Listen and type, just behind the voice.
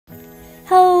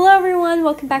Hello everyone,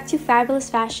 welcome back to Fabulous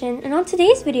Fashion, and on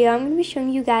today's video I'm going to be showing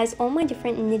you guys all my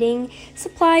different knitting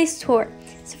supplies tour.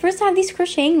 So first I have these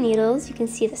crocheting needles, you can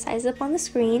see the size up on the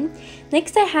screen.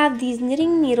 Next I have these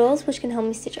knitting needles which can help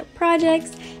me stitch up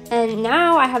projects, and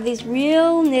now I have these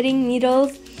real knitting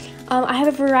needles. I have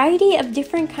a variety of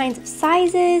different kinds of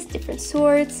sizes, different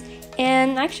sorts,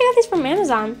 and I actually got these from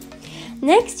Amazon.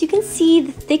 Next, you can see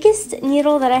the thickest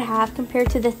needle that I have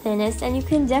compared to the thinnest, and you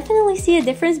can definitely see a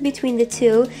difference between the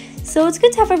two, so it's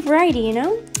good to have a variety, you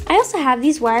know? I also have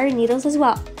these wire needles as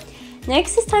well.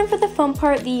 Next, it's time for the fun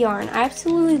part, the yarn. I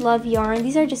absolutely love yarn.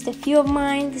 These are just a few of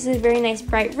mine. This is a very nice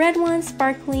bright red one,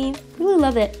 sparkly. Really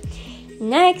love it.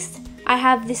 Next, I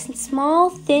have this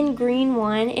small, thin green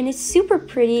one, and it's super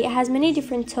pretty. It has many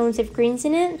different tones of greens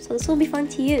in it, so this will be fun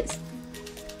to use.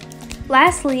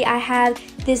 Lastly, I have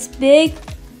this big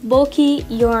bulky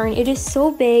yarn. It is so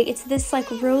big. It's this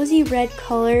like rosy red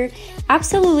color.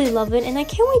 Absolutely love it, and I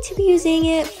can't wait to be using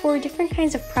it for different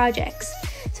kinds of projects.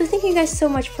 So thank you guys so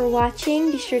much for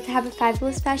watching. Be sure to have a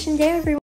fabulous fashion day, everyone.